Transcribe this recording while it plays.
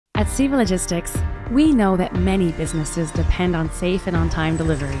At CEVA Logistics, we know that many businesses depend on safe and on-time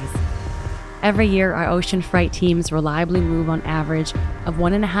deliveries. Every year, our ocean freight teams reliably move on average of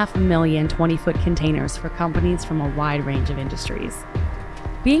 1.5 million 20-foot containers for companies from a wide range of industries.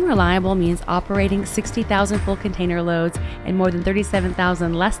 Being reliable means operating 60,000 full container loads and more than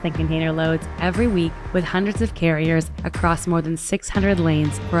 37,000 less than container loads every week with hundreds of carriers across more than 600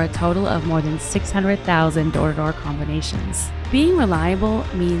 lanes for a total of more than 600,000 door-to-door combinations. Being reliable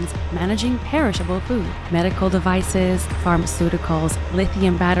means managing perishable food, medical devices, pharmaceuticals,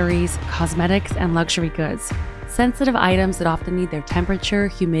 lithium batteries, cosmetics, and luxury goods. Sensitive items that often need their temperature,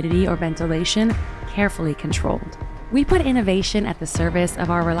 humidity, or ventilation carefully controlled. We put innovation at the service of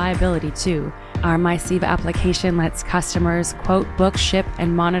our reliability too. Our myCEVA application lets customers quote, book, ship,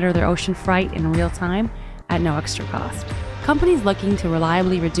 and monitor their ocean freight in real time at no extra cost. Companies looking to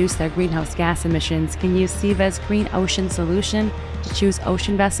reliably reduce their greenhouse gas emissions can use CEVA's Green Ocean solution to choose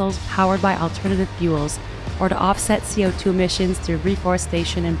ocean vessels powered by alternative fuels or to offset CO2 emissions through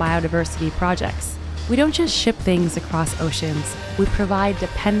reforestation and biodiversity projects. We don't just ship things across oceans. We provide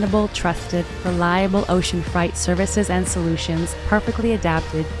dependable, trusted, reliable ocean freight services and solutions perfectly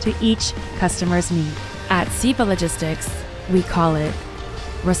adapted to each customer's need. At CEVA Logistics, we call it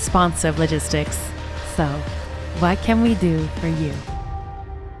responsive logistics. So, what can we do for you?